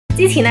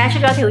之前咧出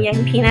咗條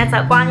影片咧，就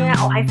關於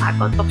我喺法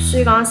國讀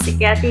書嗰陣時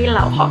嘅一啲留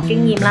學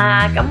經驗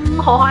啦。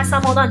咁好開心，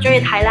好多人中意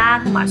睇啦，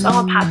同埋想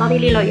我拍多啲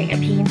呢類型嘅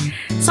片。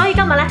所以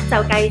今日咧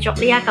就繼續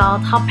呢一個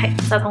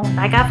topic， 就同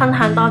大家分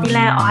享多啲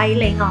咧我喺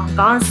里昂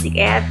嗰陣時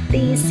嘅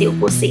一啲小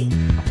故事。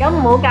咁唔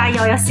好介意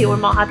我有時會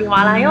望下電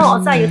話啦，因為我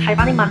真係要睇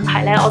翻啲問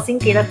題咧，我先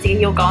記得自己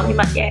要講啲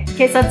乜嘢。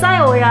其實真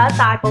係會有一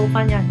大部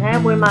分人咧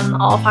會問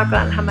我法國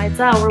人係咪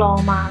真係好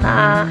浪漫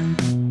啊？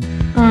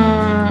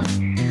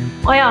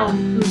我又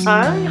唔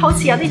想好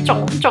似有啲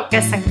種族嘅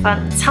成分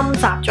侵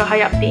襲咗喺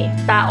入邊，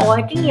但係我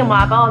嘅經驗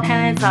話俾我聽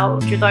咧，就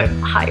絕對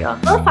唔係咯。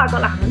我覺得法國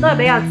男人都係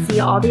比較自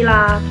我啲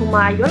啦，同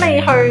埋如果你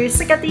去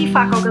識一啲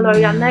法國嘅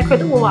女人咧，佢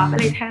都會話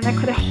俾你聽咧，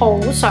佢哋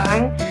好想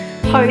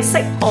去識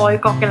外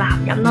國嘅男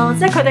人咯，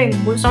即係佢哋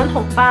唔會想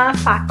同翻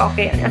法國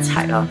嘅人一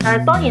齊咯。但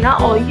係當然啦，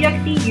礙於一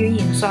啲語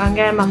言上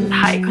嘅問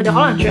題，佢哋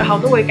可能最後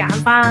都會揀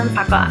翻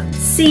法國人。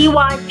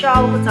CY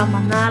Joe 就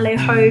問啦，你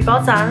去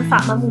嗰陣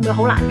法文會唔會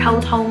好難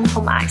溝通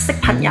同埋識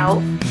朋友？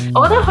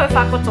我覺得去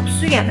法國讀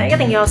書嘅人咧，一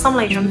定要有心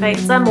理準備，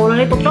即係無論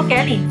你讀咗幾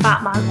多年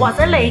法文，或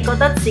者你覺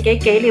得自己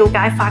幾了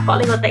解法國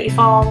呢個地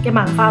方嘅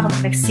文化同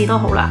埋歷史都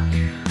好啦。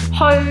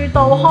去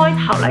到開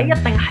頭咧，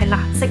一定係難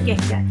適應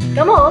嘅。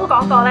咁我都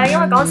講過咧，因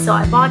為嗰陣時我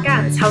係幫一家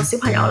人湊小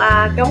朋友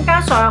啦，咁加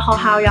上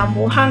學校又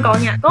冇香港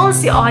人，嗰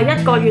陣時我係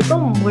一個月都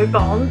唔會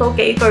講到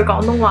幾句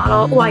廣東話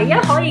咯。唯一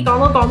可以講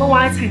到廣東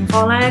話嘅情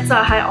況咧，就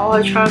係我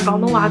去唱廣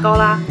東話歌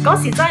啦。嗰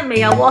時真係未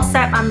有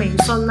WhatsApp 啊、微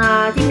信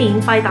啊啲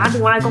免費打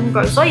電話嘅工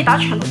具，所以打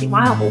長途電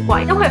話係好貴。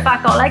因為法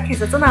國咧，其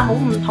實真係好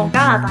唔同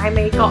加拿大、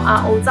美國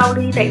啊、澳洲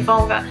呢啲地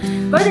方㗎。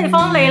嗰啲地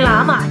方你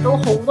揦埋都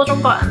好多中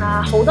國人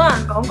啊，好多人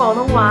講廣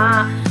東話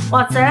啊，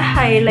或者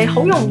係你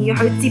好容易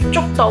去接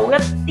觸到一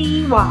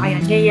啲華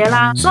人嘅嘢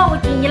啦。所以我會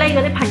建議咧，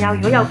嗰啲朋友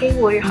如果有機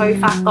會去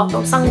法國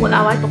度生活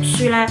啊或者讀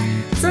書咧，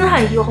真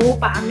係要好好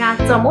把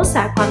握，就唔好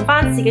成日群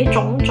翻自己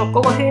種族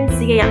嗰個圈子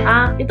嘅人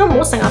啦，亦都唔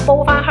好成日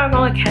煲翻香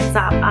港嘅劇集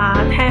啊，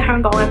聽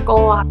香港嘅歌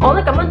啊。我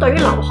覺得咁樣對於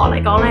留學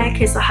嚟講咧，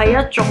其實係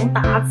一種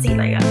打折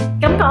嚟嘅。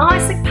咁講開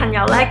識朋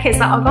友咧，其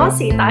實我嗰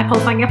時大部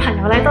分嘅朋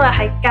友咧都係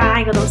喺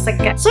街嗰度識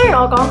嘅。雖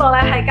然我講過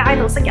咧，喺街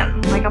度識人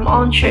唔係咁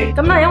安全，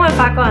咁但係因為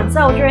法國人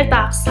真係好中意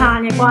搭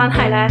訕嘅關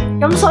係咧，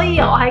咁所以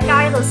我喺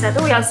街度成日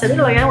都會有時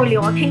啲女人會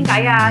撩我傾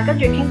偈啊，跟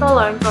住傾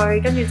多兩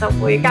句，跟住就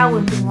會交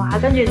換電話，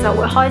跟住就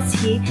會開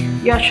始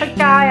約出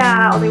街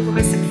啊，我哋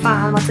會去食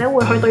飯或者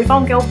會去對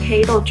方嘅屋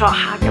企度作客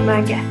咁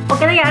樣嘅。我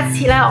記得有一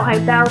次咧，我喺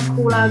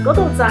Belcourt 啦，嗰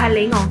度就係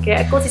里昂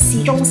嘅好似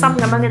市中心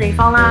咁樣嘅地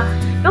方啦。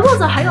咁我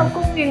就喺個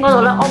公園嗰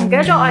度咧，我唔記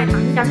得咗我係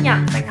等緊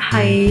人定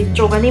係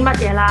做緊啲乜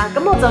嘢啦。咁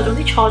我就總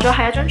之坐咗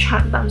喺一張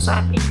長凳上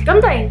面。咁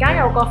突然間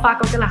有個法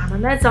國嘅男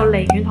人咧，就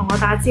離遠同我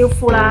打招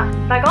呼啦。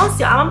但係嗰陣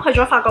時啱啱去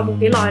咗法國冇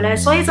幾耐咧，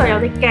所以就有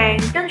啲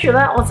驚。跟住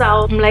咧我就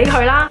唔理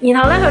佢啦。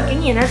然後咧佢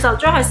竟然咧就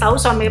將佢手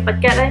上面嘅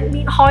baguette 咧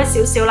搣開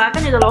少少啦，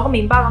跟住就攞個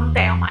麵包咁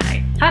掉埋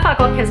嚟。喺法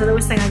國其實你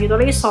會成日遇到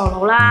呢啲傻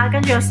佬啦，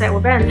跟住有時候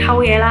會俾人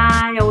偷嘢啦，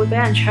又會俾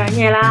人搶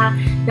嘢啦，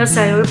有時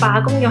候又會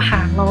罷工要行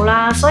路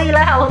啦。所以咧，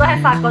我覺得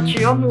喺法國住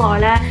咗咁耐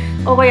咧，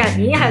我個人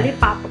已經係有啲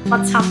百毒不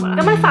侵㗎啦。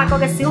咁喺法國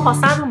嘅小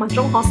學生同埋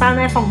中學生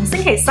咧，逢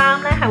星期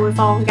三咧係會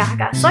放假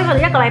㗎，所以佢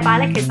哋一個禮拜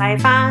咧其實係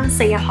翻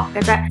4日學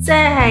嘅啫，即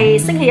係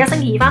星期一、星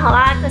期二翻學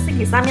啦，跟住星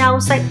期三休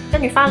息，跟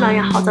住翻2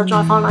日學就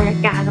再放2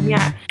日假咁樣。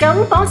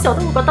咁當時我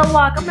都會覺得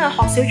哇，咁你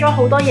學少咗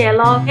好多嘢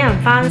咯，啲人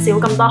翻少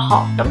咁多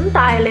學。咁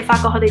但係你發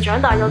覺佢哋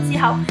長大咗之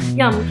後，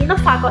又唔見得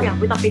法國人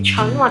會特別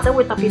蠢或者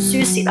會特別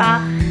輸蝕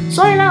啦。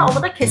所以咧，我覺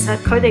得其實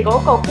佢哋嗰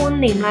個觀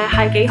念咧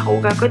係幾好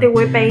嘅，佢哋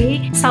會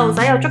俾細路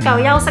仔有足夠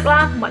休息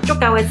啦，同埋足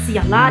夠嘅自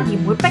由啦，而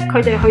唔會逼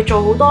佢哋去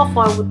做好多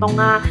課外活動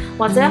啊，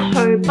或者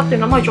去不斷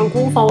咁去做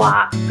功課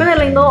啊。佢哋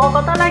令到我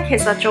覺得咧，其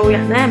實做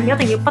人咧唔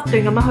一定要不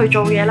斷咁樣去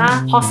做嘢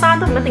啦，學生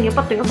都唔一定要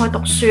不斷咁去讀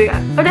書嘅。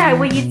佢哋係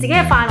會以自己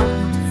嘅快樂同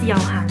埋自由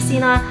行先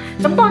啦。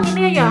咁當然呢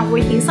一樣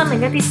會衍生另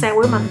一啲社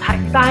會問題，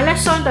但係咧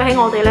相對起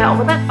我哋咧，我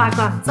覺得法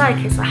國人真係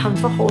其實幸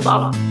福好多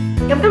咯。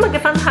咁今日嘅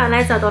分享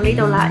咧就到呢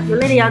度啦。如果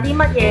你哋有啲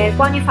乜嘢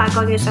關於法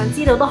國嘅想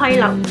知道，都可以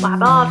留言話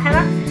俾我聽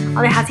啦。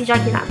我哋下次再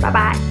見啦，拜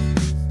拜。